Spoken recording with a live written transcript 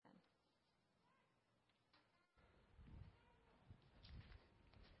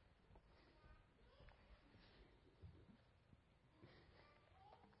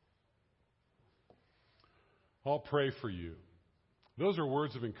I'll pray for you. Those are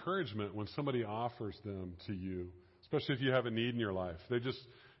words of encouragement when somebody offers them to you, especially if you have a need in your life.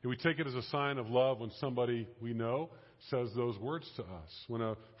 We take it as a sign of love when somebody we know says those words to us. When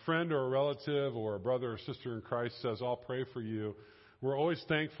a friend or a relative or a brother or sister in Christ says, I'll pray for you, we're always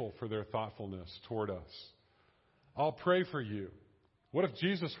thankful for their thoughtfulness toward us. I'll pray for you. What if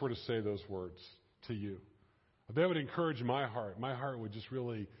Jesus were to say those words to you? That would encourage my heart. My heart would just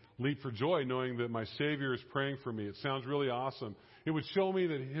really leap for joy knowing that my Savior is praying for me. It sounds really awesome. It would show me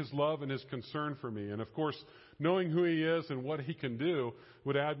that His love and His concern for me. And of course, knowing who He is and what He can do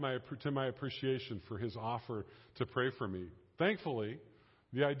would add to my appreciation for His offer to pray for me. Thankfully,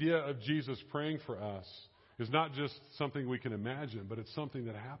 the idea of Jesus praying for us is not just something we can imagine, but it's something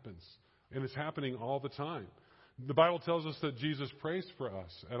that happens. And it's happening all the time. The Bible tells us that Jesus prays for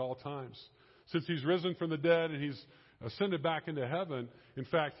us at all times. Since He's risen from the dead and He's ascended back into heaven, in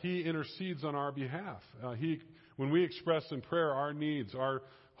fact, He intercedes on our behalf. When we express in prayer our needs, our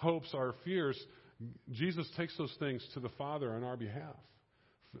hopes, our fears, Jesus takes those things to the Father on our behalf.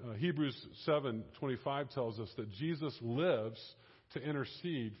 Hebrews 7:25 tells us that Jesus lives to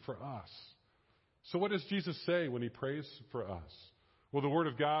intercede for us. So what does Jesus say when He prays for us? Well, the Word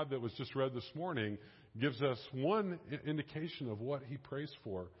of God that was just read this morning gives us one indication of what He prays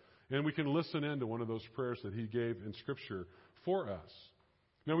for. And we can listen in to one of those prayers that He gave in Scripture for us.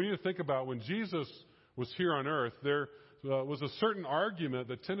 Now, we need to think about when Jesus was here on earth, there was a certain argument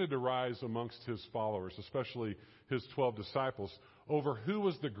that tended to rise amongst His followers, especially His 12 disciples, over who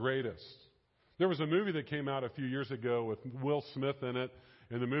was the greatest. There was a movie that came out a few years ago with Will Smith in it,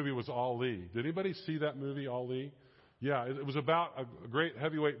 and the movie was Ali. Did anybody see that movie, Ali? Yeah, it was about a great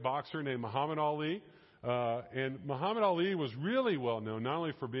heavyweight boxer named Muhammad Ali. And Muhammad Ali was really well known, not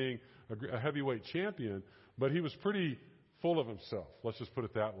only for being a heavyweight champion, but he was pretty full of himself. Let's just put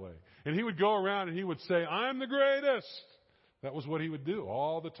it that way. And he would go around and he would say, I'm the greatest. That was what he would do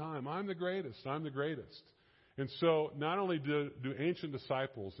all the time. I'm the greatest. I'm the greatest. And so not only do ancient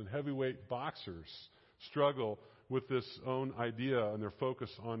disciples and heavyweight boxers struggle with this own idea and their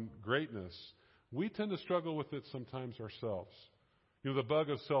focus on greatness, we tend to struggle with it sometimes ourselves. You know, the bug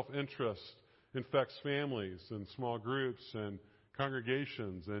of self-interest infects families and small groups and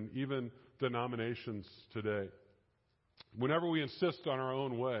congregations and even denominations today. Whenever we insist on our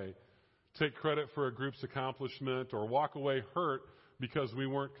own way, take credit for a group's accomplishment, or walk away hurt because we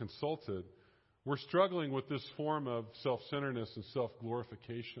weren't consulted, we're struggling with this form of self-centeredness and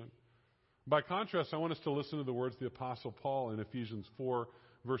self-glorification. By contrast, I want us to listen to the words of the Apostle Paul in Ephesians 4,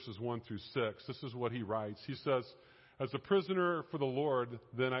 verses 1 through 6. This is what he writes. He says, as a prisoner for the Lord,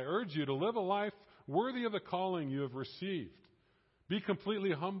 then I urge you to live a life worthy of the calling you have received. Be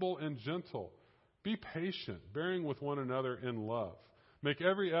completely humble and gentle. Be patient, bearing with one another in love. Make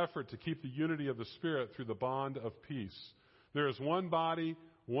every effort to keep the unity of the Spirit through the bond of peace. There is one body,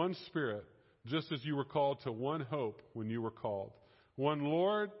 one Spirit, just as you were called to one hope when you were called. One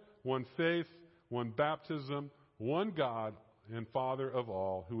Lord, one faith, one baptism, one God and Father of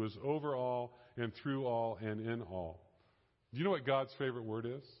all, who is over all and through all and in all. Do you know what God's favorite word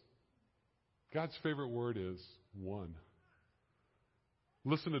is? God's favorite word is one.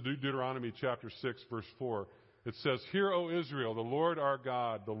 Listen to Deuteronomy chapter 6, verse 4. It says, Hear, O Israel, the Lord our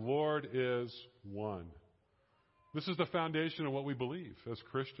God, the Lord is one. This is the foundation of what we believe as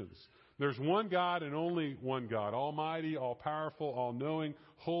Christians. There's one God and only one God, almighty, all-powerful, all-knowing,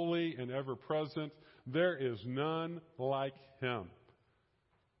 holy, and ever-present. There is none like Him.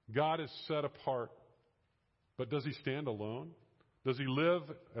 God is set apart. But does He stand alone? Does He live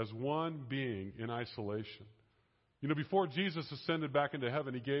as one being in isolation? You know, before Jesus ascended back into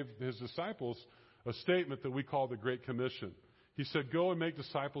heaven, He gave His disciples a statement that we call the Great Commission. He said, Go and make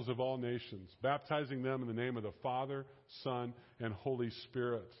disciples of all nations, baptizing them in the name of the Father, Son, and Holy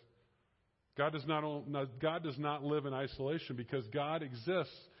Spirit. God does not live in isolation because God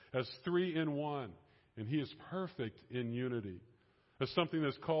exists as three in one, and He is perfect in unity. As something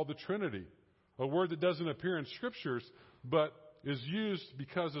that's called the Trinity, a word that doesn't appear in Scriptures, but is used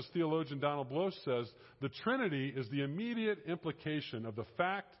because, as theologian Donald Blow says, the Trinity is the immediate implication of the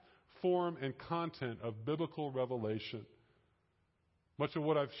fact, form, and content of biblical revelation. Much of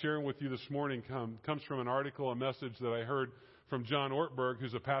what I've shared with you this morning comes from an article, a message that I heard from John Ortberg,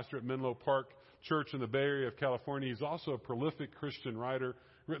 who's a pastor at Menlo Park Church in the Bay Area of California. He's also a prolific Christian writer,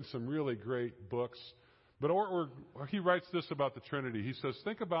 written some really great books. But Ortberg, he writes this about the Trinity. He says,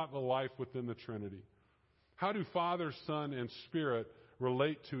 think about the life within the Trinity. How do Father, Son, and Spirit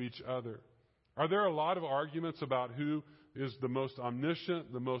relate to each other? Are there a lot of arguments about who is the most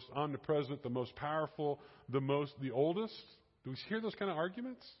omniscient, the most omnipresent, the most powerful, the oldest? Do we hear those kind of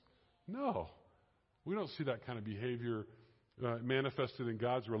arguments? No. We don't see that kind of behavior manifested in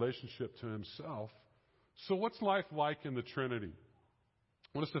God's relationship to himself. So what's life like in the Trinity?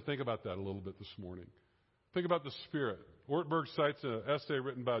 I want us to think about that a little bit this morning. Think about the Spirit. Ortberg cites an essay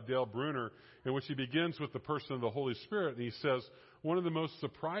written by Dale Bruner in which he begins with the person of the Holy Spirit, and he says, one of the most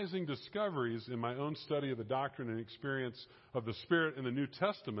surprising discoveries in my own study of the doctrine and experience of the Spirit in the New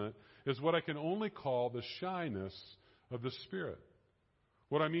Testament is what I can only call the shyness of the Spirit.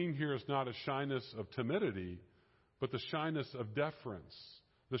 What I mean here is not a shyness of timidity, but the shyness of deference,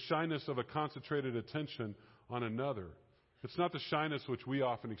 the shyness of a concentrated attention on another. It's not the shyness which we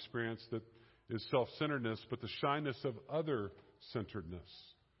often experience that is self-centeredness, but the shyness of other-centeredness.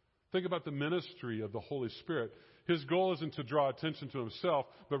 Think about the ministry of the Holy Spirit. His goal isn't to draw attention to himself,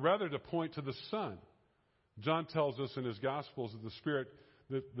 but rather to point to the Son. John tells us in his Gospels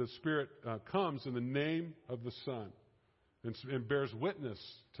that the Spirit comes in the name of the Son and bears witness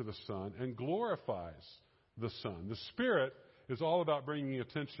to the Son and glorifies the Son. The Spirit is all about bringing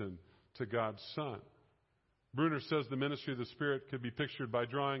attention to God's Son. Bruner says the ministry of the Spirit could be pictured by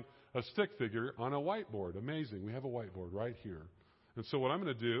drawing a stick figure on a whiteboard. Amazing. We have a whiteboard right here. And so what I'm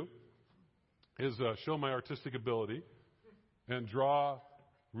going to do is show my artistic ability and draw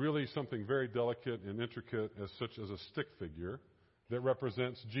really something very delicate and intricate as such as a stick figure that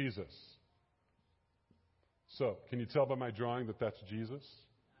represents Jesus. So, can you tell by my drawing that that's Jesus?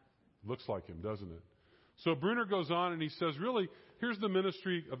 Looks like him, doesn't it? So Bruner goes on and he says, really, here's the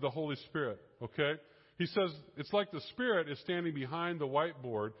ministry of the Holy Spirit, okay? He says it's like the Spirit is standing behind the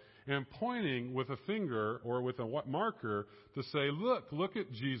whiteboard and pointing with a finger or with a marker to say, look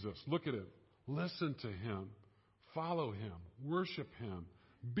at Jesus. Look at him. Listen to him. Follow him. Worship him.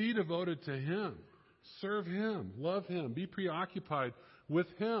 Be devoted to him. Serve him. Love him. Be preoccupied with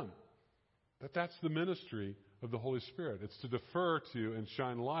him. That's the ministry of the Holy Spirit. It's to defer to and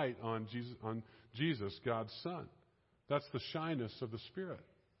shine light on Jesus, God's Son. That's the shyness of the Spirit.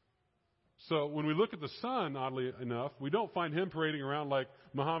 So when we look at the Son, oddly enough, we don't find him parading around like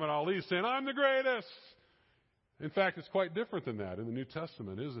Muhammad Ali saying, I'm the greatest. In fact, it's quite different than that in the New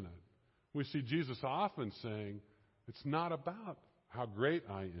Testament, isn't it? We see Jesus often saying, it's not about how great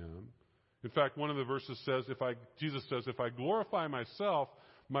I am. In fact, one of the verses says, Jesus says, if I glorify myself,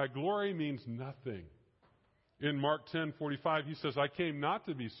 my glory means nothing. In Mark 10:45, he says, I came not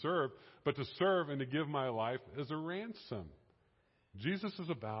to be served, but to serve and to give my life as a ransom. Jesus is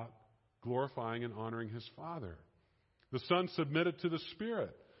about glorifying and honoring his Father. The Son submitted to the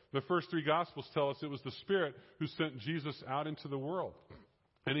Spirit. The first three Gospels tell us it was the Spirit who sent Jesus out into the world.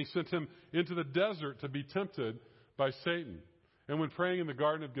 And he sent him into the desert to be tempted by Satan. And when praying in the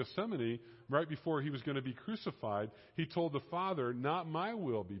Garden of Gethsemane, right before he was going to be crucified, he told the Father, not my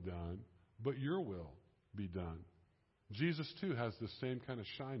will be done, but your will be done. Jesus, too, has the same kind of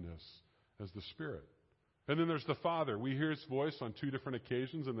shyness as the Spirit. And then there's the Father. We hear his voice on two different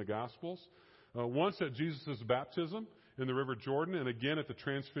occasions in the Gospels. Once at Jesus' baptism in the River Jordan, and again at the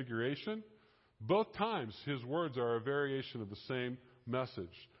Transfiguration. Both times his words are a variation of the same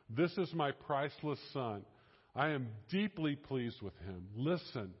message. This is my priceless Son. I am deeply pleased with him.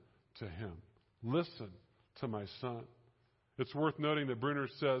 Listen to him. Listen to my Son. It's worth noting that Bruner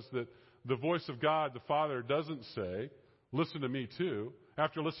says that the voice of God, the Father, doesn't say, listen to me too.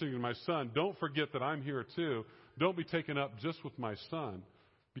 After listening to my Son, don't forget that I'm here too. Don't be taken up just with my Son,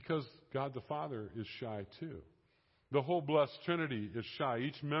 because God the Father is shy too. The whole blessed Trinity is shy.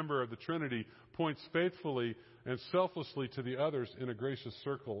 Each member of the Trinity points faithfully and selflessly to the others in a gracious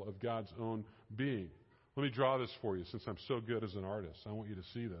circle of God's own being. Let me draw this for you since I'm so good as an artist. I want you to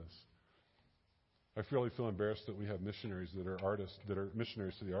see this. I really feel embarrassed that we have missionaries that are artists, that are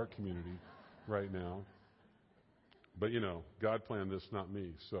missionaries to the art community right now. But, God planned this, not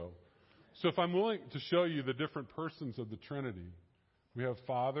me. So if I'm willing to show you the different persons of the Trinity, we have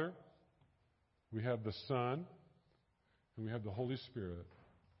Father, we have the Son, and we have the Holy Spirit.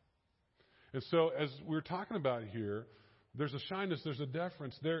 And so as we're talking about here, there's a shyness, there's a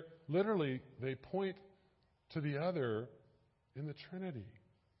deference. They point to the other in the Trinity.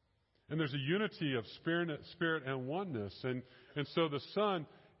 And there's a unity of spirit and oneness. And so the Son,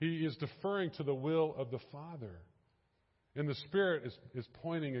 he is deferring to the will of the Father. And the Spirit is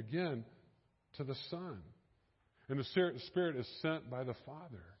pointing again to the Son. And the Spirit is sent by the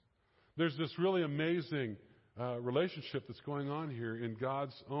Father. There's this really amazing relationship that's going on here in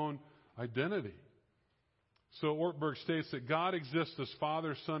God's own identity. So Ortberg states that God exists as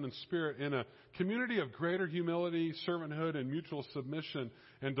Father, Son, and Spirit in a community of greater humility, servanthood, and mutual submission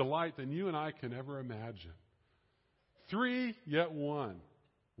and delight than you and I can ever imagine. Three, yet one.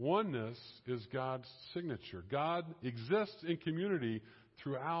 Oneness is God's signature. God exists in community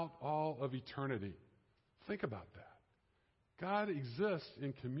throughout all of eternity. Think about that. God exists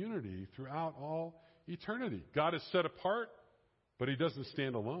in community throughout all eternity. God is set apart, but he doesn't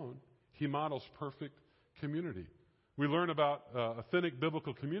stand alone. He models perfect community. We learn about authentic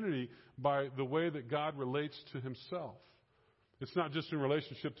biblical community by the way that God relates to himself. It's not just in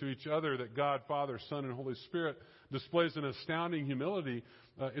relationship to each other that God, Father, Son, and Holy Spirit displays an astounding humility.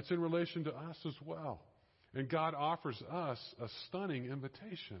 It's in relation to us as well. And God offers us a stunning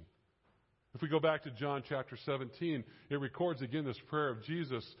invitation. If we go back to John chapter 17, it records again this prayer of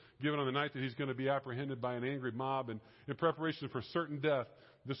Jesus given on the night that he's going to be apprehended by an angry mob. And in preparation for certain death,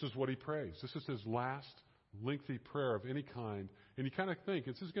 this is what he prays. This is his last lengthy prayer of any kind. And you kind of think,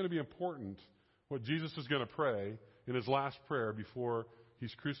 this is going to be important, what Jesus is going to pray in his last prayer before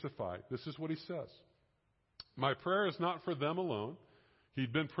he's crucified. This is what he says. My prayer is not for them alone.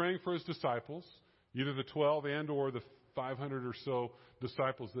 He'd been praying for his disciples, either the 12 and or the 500 or so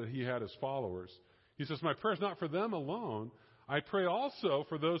disciples that he had as followers. He says, my prayer is not for them alone. I pray also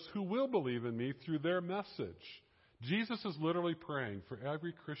for those who will believe in me through their message. Jesus is literally praying for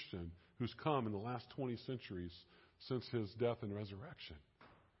every Christian who's come in the last 20 centuries since his death and resurrection.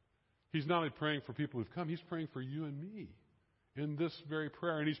 He's not only praying for people who've come, he's praying for you and me in this very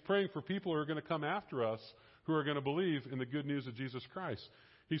prayer. And he's praying for people who are going to come after us who are going to believe in the good news of Jesus Christ.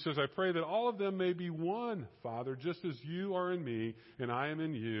 He says, I pray that all of them may be one, Father, just as you are in me and I am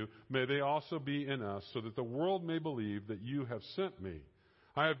in you. May they also be in us, so that the world may believe that you have sent me.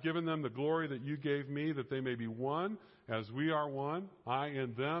 I have given them the glory that you gave me, that they may be one as we are one, I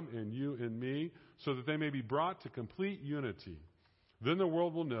in them and you in me, so that they may be brought to complete unity. Then the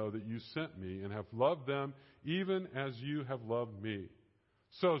world will know that you sent me and have loved them even as you have loved me.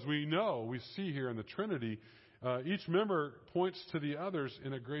 So as we know, we see here in the Trinity, each member points to the others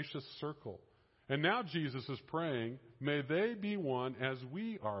in a gracious circle. And now Jesus is praying, may they be one as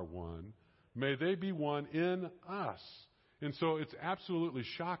we are one. May they be one in us. And so it's absolutely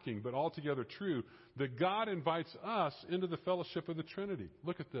shocking, but altogether true, that God invites us into the fellowship of the Trinity.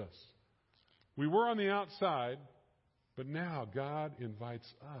 Look at this. We were on the outside, but now God invites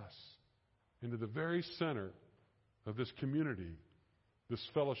us into the very center of this community, this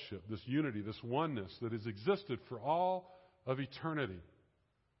fellowship, this unity, this oneness that has existed for all of eternity.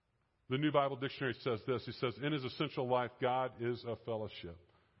 The New Bible Dictionary says this. It says, in his essential life, God is a fellowship.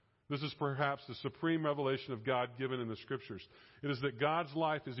 This is perhaps the supreme revelation of God given in the Scriptures. It is that God's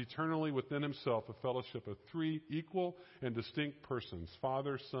life is eternally within himself a fellowship of three equal and distinct persons,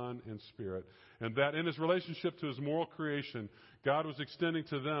 Father, Son, and Spirit. And that in his relationship to his moral creation, God was extending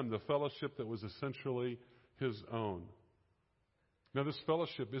to them the fellowship that was essentially his own. Now, this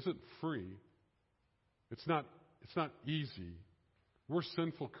fellowship isn't free. It's not easy. We're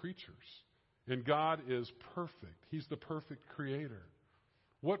sinful creatures. And God is perfect. He's the perfect creator.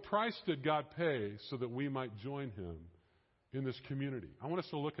 What price did God pay so that we might join him in this community? I want us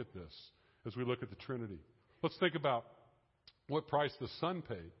to look at this as we look at the Trinity. Let's think about what price the Son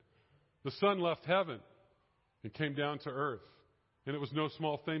paid. The Son left heaven and came down to earth. And it was no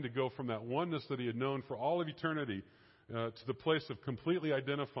small thing to go from that oneness that he had known for all of eternity to the place of completely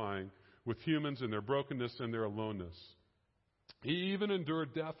identifying with humans in their brokenness and their aloneness. He even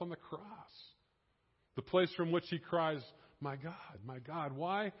endured death on the cross, the place from which he cries, my God,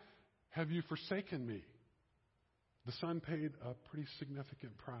 why have you forsaken me? The Son paid a pretty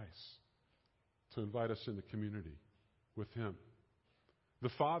significant price to invite us into community with him. The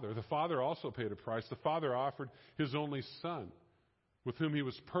Father also paid a price. The Father offered his only Son, with whom he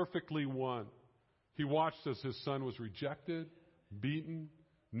was perfectly one. He watched as his Son was rejected, beaten,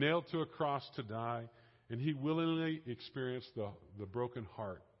 nailed to a cross to die, and he willingly experienced the broken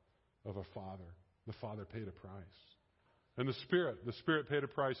heart of a father. The Father paid a price. And the Spirit paid a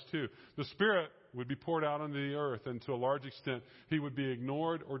price too. The Spirit would be poured out onto the earth, and to a large extent, he would be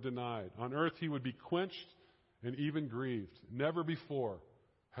ignored or denied. On earth, he would be quenched and even grieved. Never before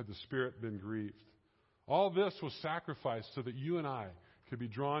had the Spirit been grieved. All this was sacrificed so that you and I could be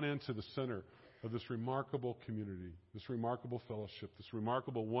drawn into the center of this remarkable community, this remarkable fellowship, this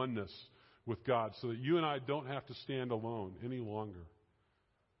remarkable oneness with God, so that you and I don't have to stand alone any longer.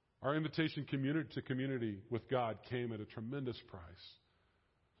 Our invitation to community with God came at a tremendous price.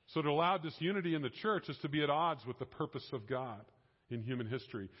 So to allow disunity in the church is to be at odds with the purpose of God in human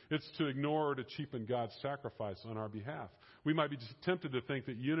history. It's to ignore or to cheapen God's sacrifice on our behalf. We might be tempted to think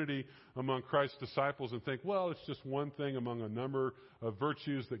that unity among Christ's disciples and think, well, it's just one thing among a number of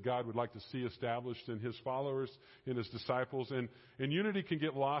virtues that God would like to see established in his followers, in his disciples. And unity can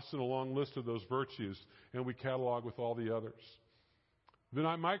get lost in a long list of those virtues, and we catalog with all the others. Then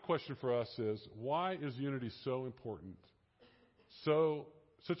my question for us is, why is unity so important, so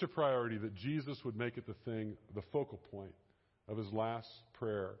such a priority that Jesus would make it the focal point of his last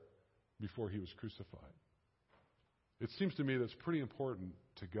prayer before he was crucified. It seems to me that's pretty important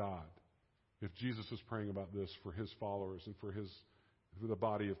to God if Jesus was praying about this for his followers and for the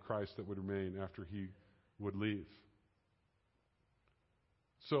body of Christ that would remain after he would leave.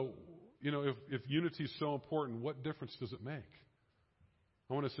 So, if unity is so important, what difference does it make?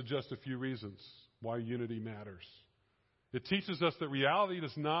 I want to suggest a few reasons why unity matters. It teaches us that reality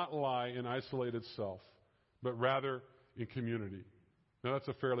does not lie in isolated self, but rather in community. Now, that's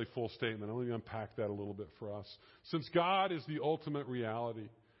a fairly full statement. Let me unpack that a little bit for us. Since God is the ultimate reality,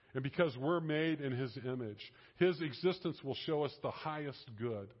 and because we're made in his image, his existence will show us the highest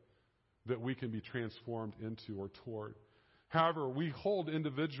good that we can be transformed into or toward. However, we hold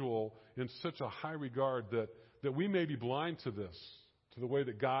individual in such a high regard that we may be blind to this, to the way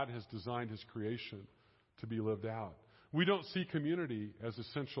that God has designed his creation to be lived out. We don't see community as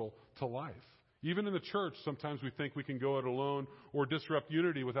essential to life. Even in the church, sometimes we think we can go it alone or disrupt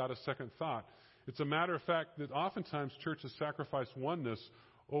unity without a second thought. It's a matter of fact that oftentimes churches sacrifice oneness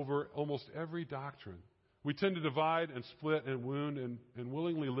over almost every doctrine. We tend to divide and split and wound and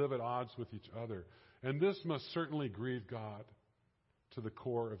willingly live at odds with each other. And this must certainly grieve God to the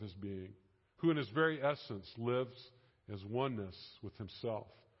core of his being, who in his very essence lives as oneness with himself,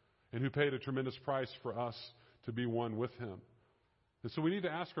 and who paid a tremendous price for us to be one with him. And so we need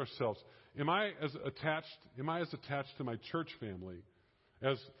to ask ourselves, am I as attached to my church family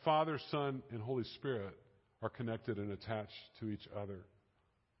as Father, Son, and Holy Spirit are connected and attached to each other?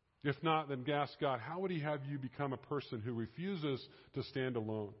 If not, then ask God, how would he have you become a person who refuses to stand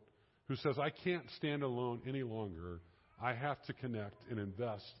alone, who says, I can't stand alone any longer. I have to connect and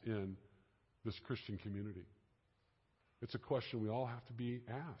invest in this Christian community. It's a question we all have to be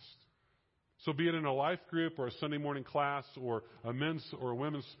asked. So be it in a life group or a Sunday morning class or a men's or a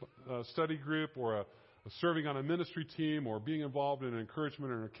women's study group or a serving on a ministry team or being involved in an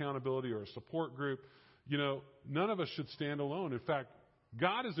encouragement or an accountability or a support group, none of us should stand alone. In fact,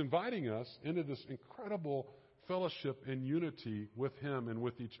 God is inviting us into this incredible fellowship and unity with him and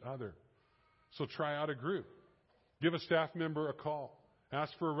with each other. So try out a group. Give a staff member a call.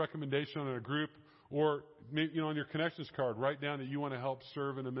 Ask for a recommendation on a group, or maybe, on your connections card, write down that you want to help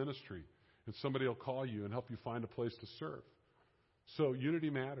serve in a ministry, and somebody will call you and help you find a place to serve. So unity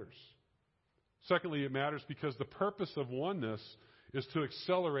matters. Secondly, it matters because the purpose of oneness is to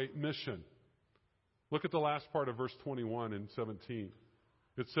accelerate mission. Look at the last part of verse 21 and 17.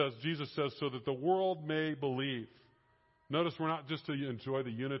 It says, Jesus says, so that the world may believe. Notice we're not just to enjoy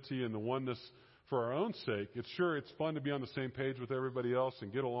the unity and the oneness for our own sake. It's fun to be on the same page with everybody else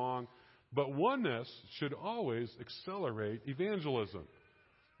and get along. But oneness should always accelerate evangelism.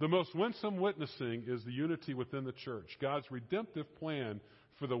 The most winsome witnessing is the unity within the church. God's redemptive plan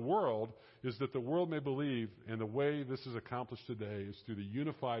for the world is that the world may believe, and the way this is accomplished today is through the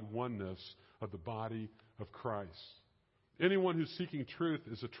unified oneness of the body of Christ. Anyone who's seeking truth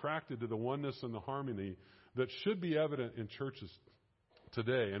is attracted to the oneness and the harmony that should be evident in churches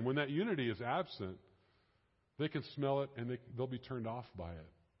today. And when that unity is absent, they can smell it and they'll be turned off by it.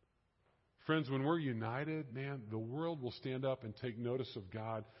 Friends, when we're united, man, the world will stand up and take notice of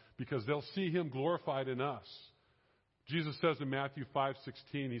God because they'll see him glorified in us. Jesus says in Matthew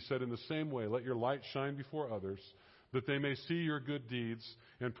 5:16, he said, in the same way, let your light shine before others, that they may see your good deeds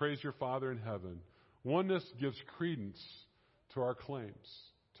and praise your Father in heaven. Oneness gives credence to our claims,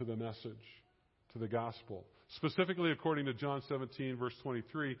 to the message, to the gospel. Specifically, according to John 17, verse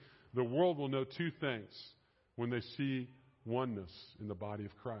 23, the world will know two things when they see oneness in the body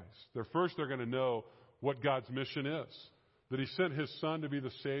of Christ. They're going to know what God's mission is, that he sent his Son to be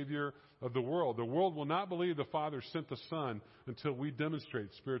the Savior of the world. The world will not believe the Father sent the Son until we demonstrate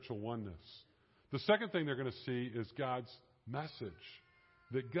spiritual oneness. The second thing they're going to see is God's message,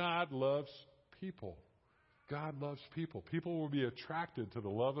 that God loves people. God loves people. People will be attracted to the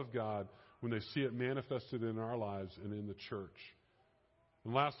love of God when they see it manifested in our lives and in the church.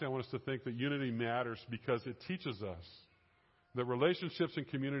 And lastly, I want us to think that unity matters because it teaches us that relationships and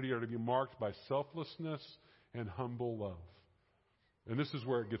community are to be marked by selflessness and humble love. And this is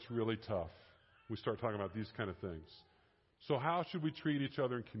where it gets really tough. We start talking about these kind of things. So how should we treat each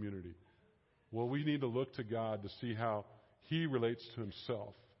other in community? Well, we need to look to God to see how he relates to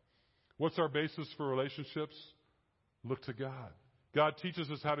himself. What's our basis for relationships? Look to God. God teaches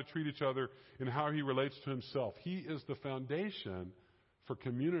us how to treat each other and how he relates to himself. He is the foundation for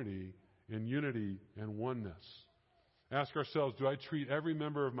community and unity and oneness. Ask ourselves, do I treat every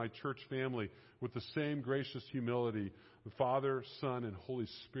member of my church family with the same gracious humility the Father, Son, and Holy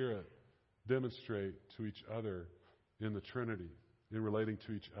Spirit demonstrate to each other in the Trinity? in relating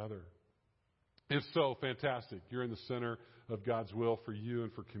to each other. If so, fantastic. You're in the center of God's will for you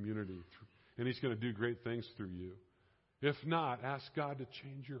and for community. And He's going to do great things through you. If not, ask God to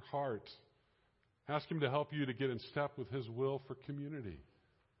change your heart. Ask Him to help you to get in step with His will for community.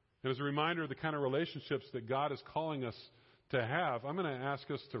 And as a reminder of the kind of relationships that God is calling us to have, I'm going to ask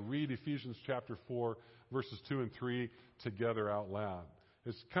us to read Ephesians chapter 4, verses 2 and 3 together out loud.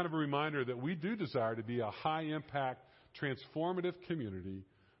 It's kind of a reminder that we do desire to be a high-impact, transformative community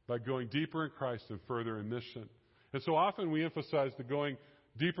by going deeper in Christ and further in mission. And so often we emphasize the going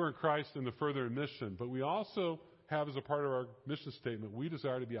deeper in Christ and the further in mission, but we also have as a part of our mission statement, we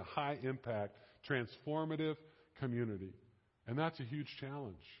desire to be a high-impact, transformative community. And that's a huge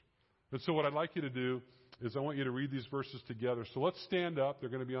challenge. And so what I'd like you to do is I want you to read these verses together. So let's stand up. They're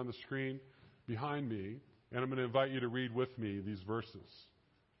going to be on the screen behind me. And I'm going to invite you to read with me these verses.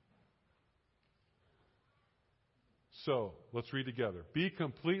 So let's read together. Be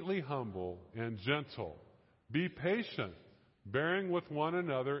completely humble and gentle. Be patient, bearing with one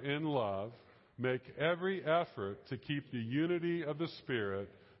another in love. Make every effort to keep the unity of the Spirit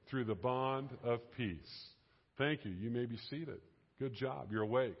through the bond of peace. Thank you. You may be seated. Good job. You're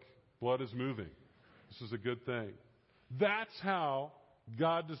awake. Blood is moving. This is a good thing. That's how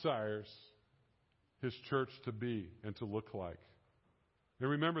God desires His church to be and to look like. And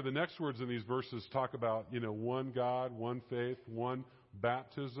remember, the next words in these verses talk about, one God, one faith, one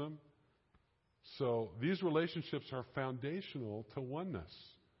baptism. So these relationships are foundational to oneness.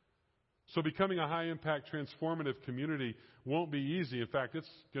 So becoming a high-impact, transformative community won't be easy. In fact, it's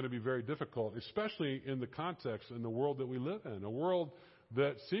going to be very difficult, especially in the context and the world that we live in, a world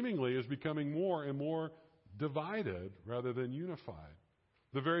that seemingly is becoming more and more divided rather than unified.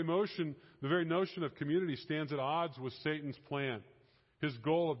 The very notion of community stands at odds with Satan's plan, his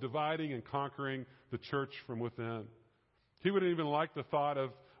goal of dividing and conquering the church from within. He wouldn't even like the thought of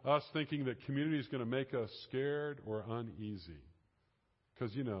us thinking that community is going to make us scared or uneasy.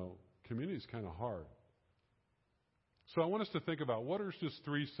 Because, community is kind of hard. So I want us to think about what are just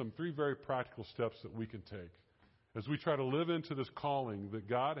some three very practical steps that we can take as we try to live into this calling that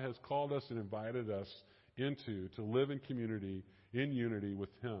God has called us and invited us into, to live in community, in unity with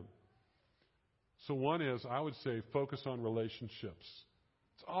Him. So one is, I would say, focus on relationships.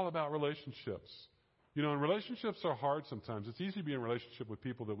 It's all about relationships. And relationships are hard sometimes. It's easy to be in a relationship with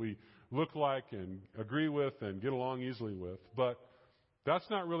people that we look like and agree with and get along easily with. But that's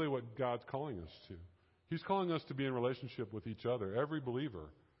not really what God's calling us to. He's calling us to be in relationship with each other, every believer,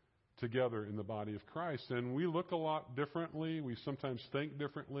 together in the body of Christ. And we look a lot differently. We sometimes think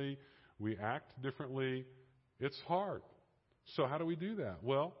differently. We act differently. It's hard. So how do we do that?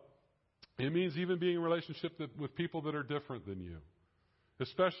 Well, it means even being in a relationship with people that are different than you,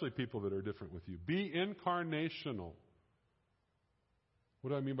 especially people that are different with you. Be incarnational. What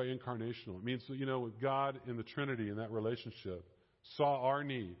do I mean by incarnational? It means that, God in the Trinity in that relationship saw our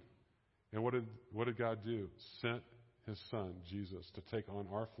need. And what did God do? Sent His Son, Jesus, to take on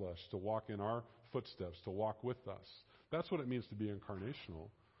our flesh, to walk in our footsteps, to walk with us. That's what it means to be incarnational.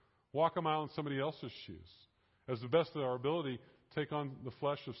 Walk a mile in somebody else's shoes. As the best of our ability, take on the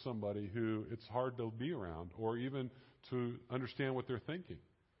flesh of somebody who it's hard to be around or even to understand what they're thinking.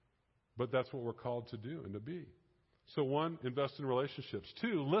 But that's what we're called to do and to be. So one, invest in relationships.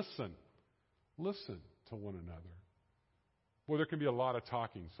 Two, listen. Listen to one another. Boy, there can be a lot of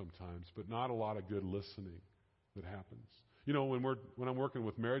talking sometimes, but not a lot of good listening that happens. When I'm working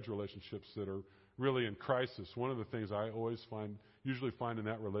with marriage relationships that are really in crisis, one of the things I usually find in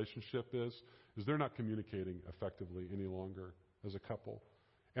that relationship is they're not communicating effectively any longer as a couple.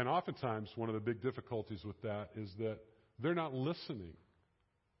 And oftentimes, one of the big difficulties with that is that they're not listening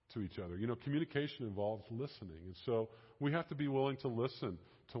to each other. Communication involves listening. And so we have to be willing to listen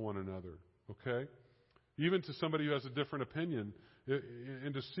to one another, okay? Even to somebody who has a different opinion,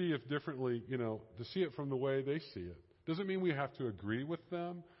 and to see it differently, to see it from the way they see it. Doesn't mean we have to agree with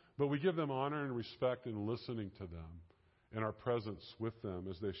them, but we give them honor and respect in listening to them and our presence with them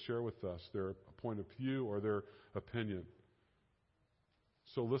as they share with us their point of view or their opinion.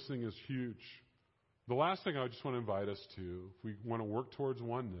 So listening is huge. The last thing I just want to invite us to, if we want to work towards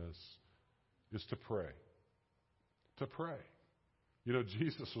oneness, is to pray. To pray.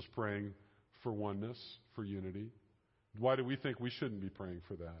 Jesus was praying for oneness, for unity. Why do we think we shouldn't be praying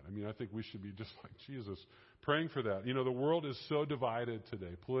for that? I think we should be just like Jesus, praying for that. The world is so divided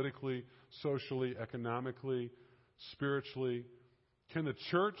today, politically, socially, economically, spiritually. Can the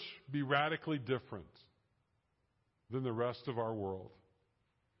church be radically different than the rest of our world?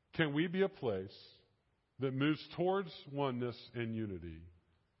 Can we be a place that moves towards oneness and unity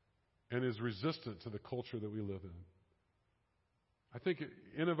and is resistant to the culture that we live in? I think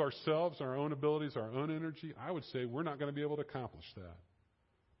in of ourselves, our own abilities, our own energy, I would say we're not going to be able to accomplish that.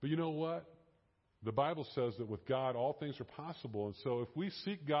 But you know what? The Bible says that with God, all things are possible. And so if we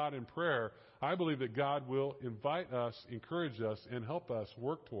seek God in prayer, I believe that God will invite us, encourage us, and help us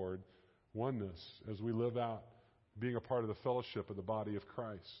work toward oneness as we live out being a part of the fellowship of the body of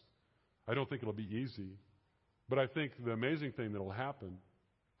Christ. I don't think it'll be easy, but I think the amazing thing that will happen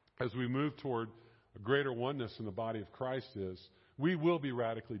as we move toward a greater oneness in the body of Christ is we will be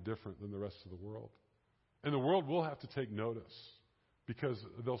radically different than the rest of the world. And the world will have to take notice because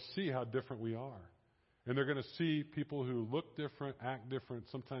they'll see how different we are. And they're going to see people who look different, act different,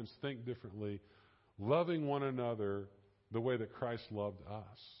 sometimes think differently, loving one another the way that Christ loved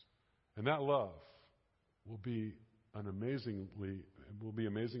us. And that love will be amazingly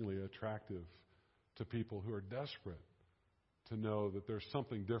attractive to people who are desperate to know that there's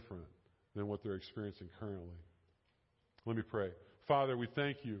something different than what they're experiencing currently. Let me pray. Father, we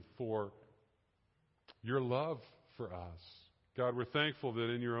thank you for your love for us. God, we're thankful that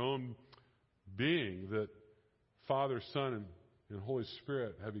in your own being that Father, Son, and Holy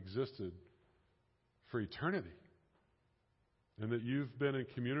Spirit have existed for eternity. And that you've been in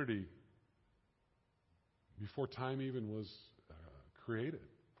community before time even was created.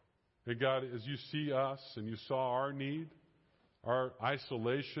 And God, as you see us and you saw our need, our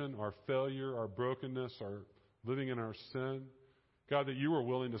isolation, our failure, our brokenness, our living in our sin, God, that you were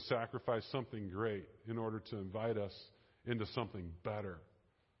willing to sacrifice something great in order to invite us into something better,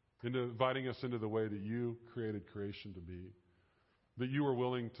 into inviting us into the way that you created creation to be. That you were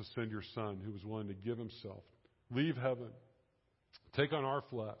willing to send your Son who was willing to give himself, leave heaven, take on our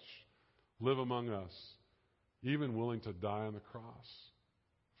flesh, live among us, even willing to die on the cross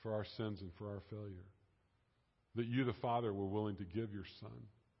for our sins and for our failure. That you, the Father, were willing to give your Son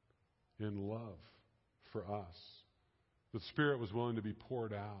in love for us. The Spirit was willing to be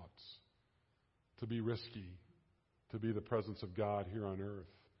poured out, to be risky, to be the presence of God here on earth.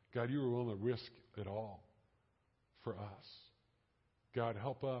 God, you were willing to risk it all for us. God,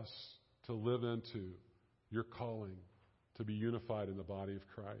 help us to live into your calling, to be unified in the body of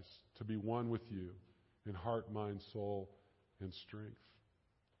Christ, to be one with you in heart, mind, soul, and strength.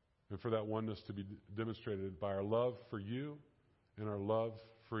 And for that oneness to be demonstrated by our love for you and our love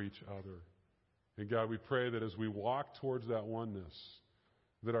for each other. And God, we pray that as we walk towards that oneness,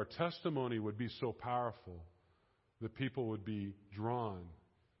 that our testimony would be so powerful that people would be drawn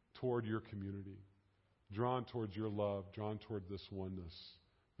toward your community, drawn towards your love, drawn toward this oneness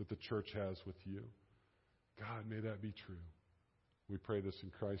that the church has with you. God, may that be true. We pray this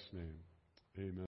in Christ's name. Amen.